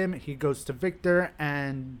with him. He goes to Victor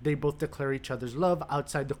and they both declare each other's love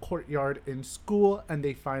outside the courtyard in school. And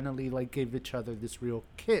they finally give each other this real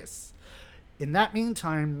kiss. In that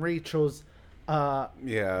meantime, Rachel's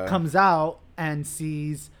comes out and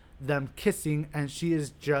sees them kissing, and she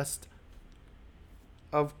is just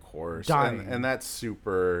of course dying. And that's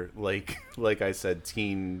super like I said,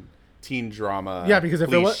 teen drama. Yeah, because if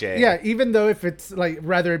cliche. it was, even though if it's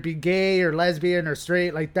rather it be gay or lesbian or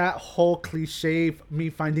straight, that whole cliche, me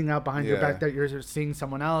finding out behind your back that you're seeing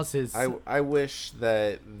someone else is. I wish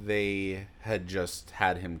that they had just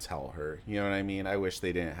had him tell her. You know what I mean? I wish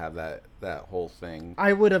they didn't have that whole thing.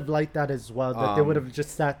 I would have liked that as well. That they would have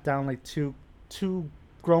just sat down like two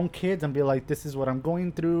grown kids and be like, "This is what I'm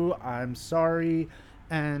going through. I'm sorry,"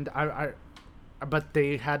 and But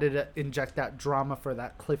they had to inject that drama for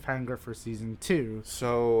that cliffhanger for season 2.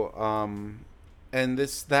 So, and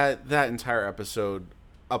that entire episode,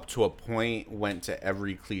 up to a point, went to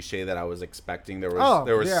every cliche that I was expecting. There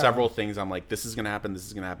was several things I'm like, this is gonna happen, this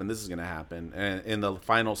is gonna happen, this is gonna happen. And in the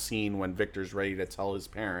final scene, when Victor's ready to tell his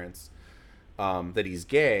parents that he's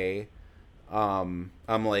gay, I'm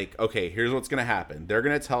like, okay, here's what's gonna happen. They're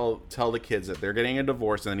gonna tell the kids that they're getting a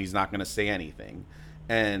divorce, and then he's not gonna say anything.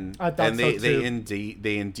 And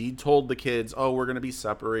they indeed told the kids, oh, we're going to be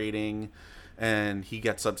separating. And he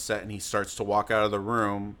gets upset and he starts to walk out of the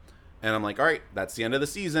room. And I'm like, all right, that's the end of the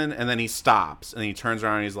season. And then he stops and he turns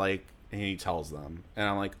around and he's like, and he tells them. And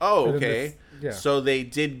I'm like, oh, okay. So they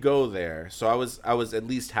did go there. So I was at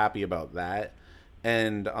least happy about that.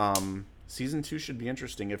 And season 2 should be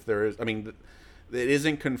interesting if there is. I mean, it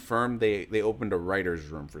isn't confirmed they opened a writer's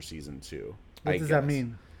room for season 2. What does that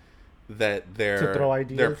mean? That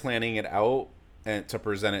they're planning it out and to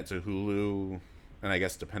present it to Hulu, and I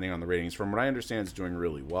guess depending on the ratings, from what I understand, it's doing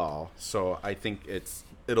really well. So I think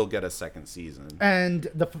it'll get a second season. And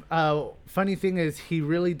the funny thing is, he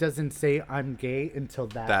really doesn't say I'm gay until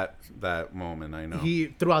that moment. I know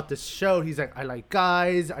throughout the show, he's like, I like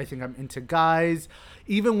guys. I think I'm into guys.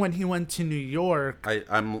 Even when he went to New York,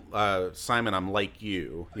 I'm Simon. I'm like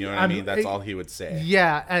you. You know what I mean? That's all he would say.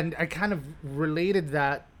 Yeah, and I kind of related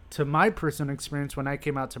that to my personal experience when I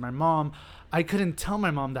came out to my mom. I couldn't tell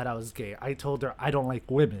my mom that I was gay. I told her I don't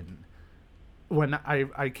like women when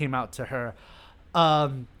I came out to her.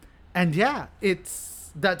 And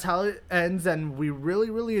that's how it ends. And we really,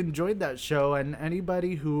 really enjoyed that show. And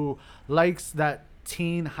anybody who likes that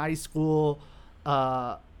teen high school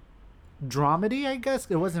dramedy, I guess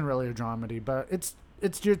it wasn't really a dramedy, but it's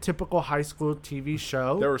your typical high school TV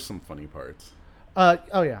show. There were some funny parts.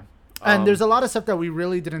 Oh yeah. And there's a lot of stuff that we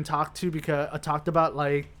really didn't talk about,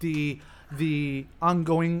 like the the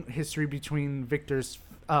ongoing history between Victor's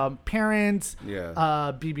parents,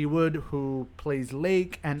 Yeah. BB Wood, who plays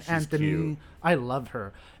Lake, and She's Anthony. cute. I love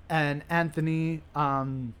her. And Anthony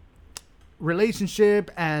relationship,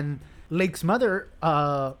 and Lake's mother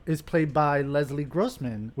is played by Leslie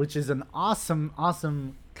Grossman, which is an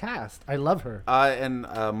awesome cast. I love her. And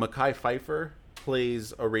Mekhi Phifer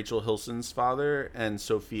plays Rachel Hilson's father, and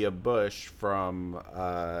Sophia Bush from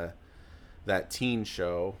that teen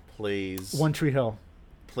show plays One Tree Hill.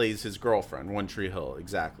 his girlfriend, One Tree Hill,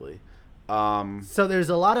 exactly. So there's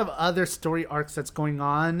a lot of other story arcs that's going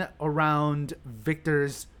on around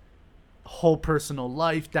Victor's whole personal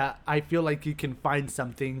life that I feel like you can find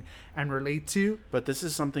something and relate to. But this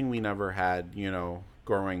is something we never had,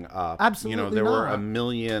 growing up. Absolutely there were not.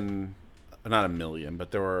 not a million,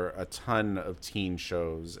 but there were a ton of teen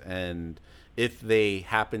shows, and if they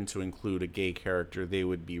happened to include a gay character, they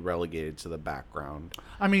would be relegated to the background.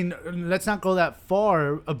 I mean, let's not go that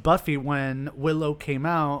far. Buffy, when Willow came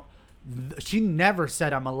out, she never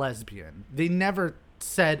said I'm a lesbian. They never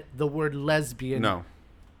said the word lesbian No.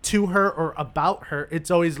 to her or about her.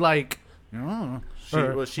 It's always like,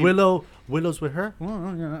 Willow's with her.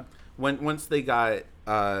 Once they got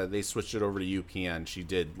they switched it over to UPN, she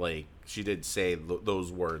did say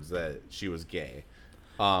those words that she was gay.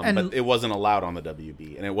 But it wasn't allowed on the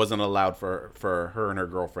WB, and it wasn't allowed for her and her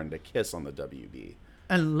girlfriend to kiss on the WB.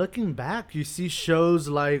 And looking back, you see shows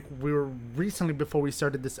like we were recently, before we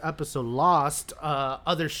started this episode, Lost,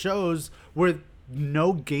 other shows where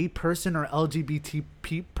no gay person or LGBT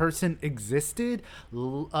person existed.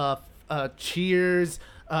 Cheers,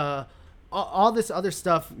 all this other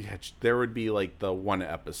stuff. Yeah, there would be like the one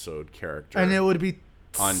episode character, And it would be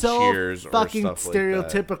on so Cheers or fucking stuff like that.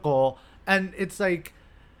 stereotypical. And it's like,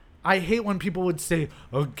 I hate when people would say,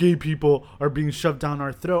 oh, gay people are being shoved down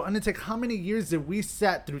our throat. And it's like, how many years did we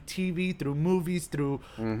sat through TV, through movies, through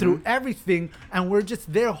everything, and we're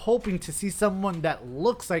just there hoping to see someone that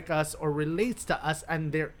looks like us or relates to us,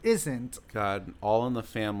 and there isn't. God, All in the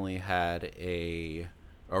Family had a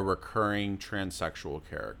recurring transsexual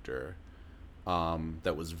character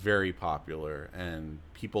that was very popular, and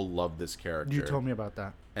people loved this character. You told me about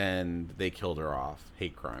that. And they killed her off.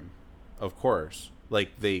 Hate crime, of course.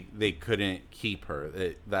 Like they couldn't keep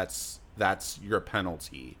her. That's your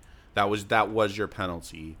penalty. That was your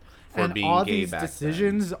penalty for And being all gay these back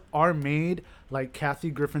decisions then. are made, like Kathy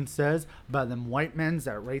Griffin says, by them white men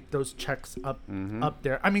that write those checks up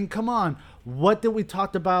there. I mean, come on. What did we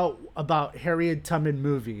talk about Harriet Tubman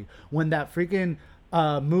movie when that freaking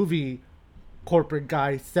movie corporate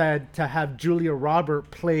guy said to have Julia Roberts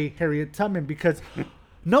play Harriet Tubman because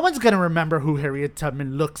no one's gonna remember who Harriet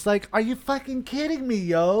Tubman looks like. Are you fucking kidding me,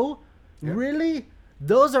 yo? Yeah. Really?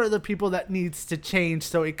 Those are the people that needs to change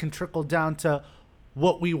so it can trickle down to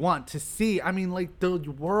what we want to see. I mean, like, the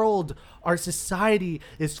world, our society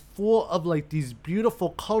is full of like these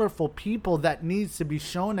beautiful, colorful people that needs to be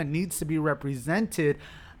shown and needs to be represented,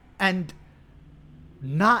 and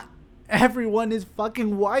not everyone is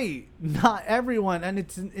fucking white. Not everyone, and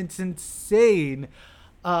it's insane.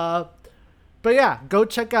 But yeah, go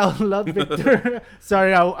check out Love, Victor.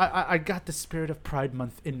 Sorry, I got the spirit of Pride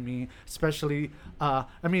Month in me, especially. I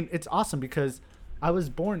mean, it's awesome because I was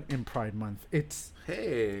born in Pride Month. It's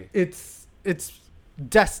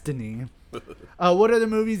destiny. What are the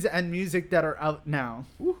movies and music that are out now?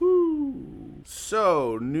 Woohoo!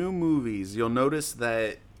 So, new movies. You'll notice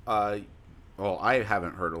that. I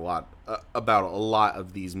haven't heard a lot about a lot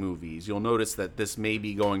of these movies. You'll notice that this may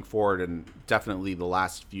be going forward, and definitely the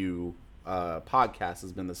last few podcast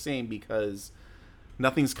has been the same because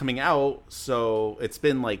nothing's coming out. So it's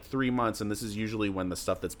been like 3 months, and this is usually when the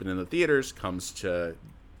stuff that's been in the theaters comes to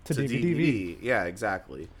DVD. Yeah,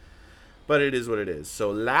 exactly. But it is what it is.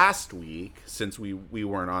 So last week, since we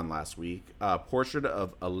weren't on last week, Portrait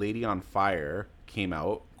of a Lady on Fire came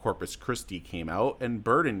out, Corpus Christi came out, and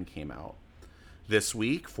Burden came out. This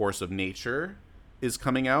week, Force of Nature is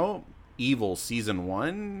coming out, Evil Season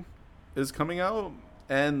 1 is coming out,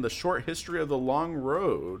 and The Short History of the Long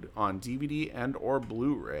Road on DVD and or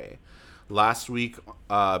Blu-ray. Last week,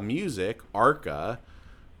 music, Arca,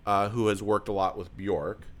 who has worked a lot with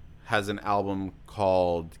Bjork, has an album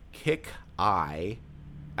called Kick Eye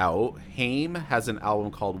out. Haim has an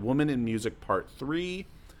album called Woman in Music Part 3.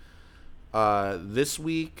 This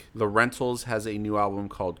week, The Rentals has a new album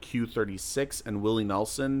called Q36, and Willie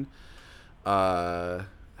Nelson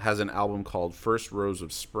has an album called First Rose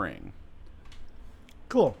of Spring.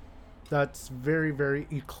 Cool. That's very, very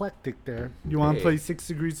eclectic there. You want to play 6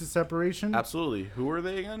 Degrees of Separation? Absolutely. Who are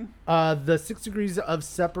they again? The 6 Degrees of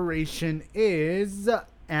Separation is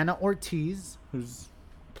Anna Ortiz, who's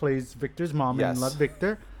plays Victor's mom Yes. in Love,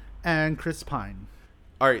 Victor, and Chris Pine.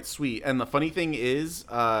 All right, sweet. And the funny thing is,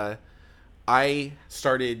 I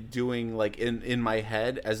started doing like in my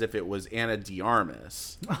head as if it was Anna de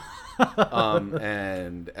Armas.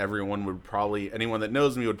 And anyone that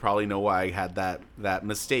knows me would probably know why I had that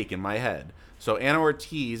mistake in my head. So Anna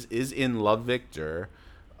Ortiz is in Love, Victor,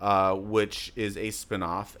 which is a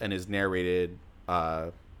spinoff and is narrated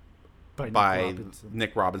by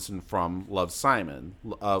Nick Robinson from Love, Simon.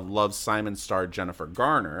 Love, Simon starred Jennifer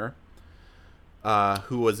Garner,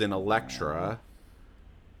 who was in Elektra,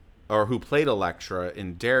 or who played Elektra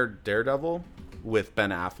in Daredevil with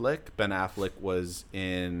Ben Affleck. Ben Affleck was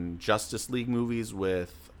in Justice League movies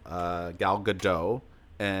with Gal Gadot.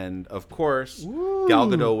 And, of course, Gal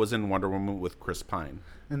Gadot was in Wonder Woman with Chris Pine.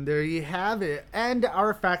 And there you have it. And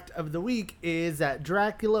our fact of the week is that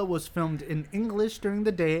Dracula was filmed in English during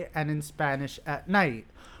the day and in Spanish at night.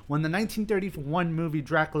 When the 1931 movie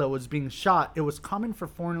Dracula was being shot, it was common for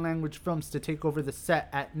foreign language films to take over the set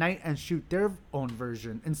at night and shoot their own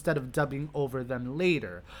version instead of dubbing over them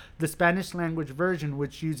later. The Spanish language version,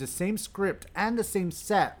 which used the same script and the same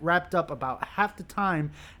set, wrapped up about half the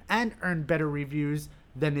time and earned better reviews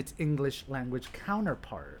than its English language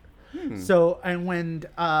counterpart. So, and when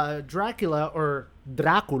Dracula, or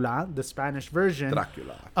Dracula, the Spanish version,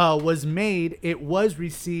 was made, it was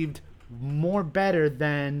received more better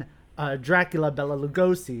than Dracula Bela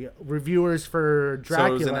Lugosi. Reviewers for Dracula...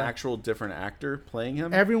 So it was an actual different actor playing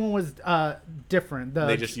him? Everyone was different.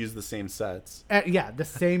 They just used the same sets? Yeah, the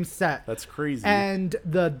same set. That's crazy. And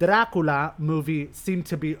the Dracula movie seemed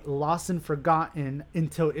to be lost and forgotten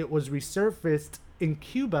until it was resurfaced in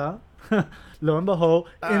Cuba, lo and behold,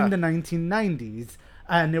 in the 1990s.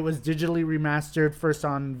 And it was digitally remastered first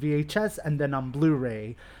on VHS and then on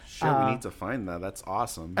Blu-ray. Shit, we need to find that. That's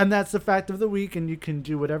awesome. And that's the fact of the week, and you can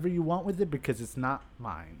do whatever you want with it because it's not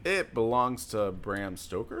mine. It belongs to Bram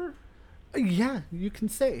Stoker? Yeah, you can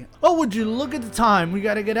say. Oh, would you look at the time? We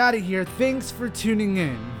got to get out of here. Thanks for tuning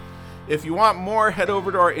in. If you want more, head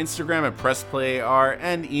over to our Instagram at PressPlayAR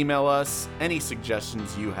and email us any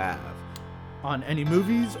suggestions you have. On any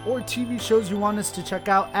movies or TV shows you want us to check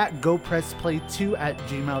out at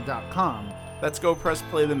gopressplay2@gmail.com. That's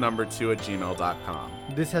gopressplay2@gmail.com.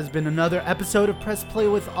 This has been another episode of Press Play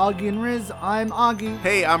with Augie and Riz. I'm Augie.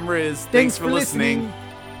 Hey, I'm Riz. Thanks for listening.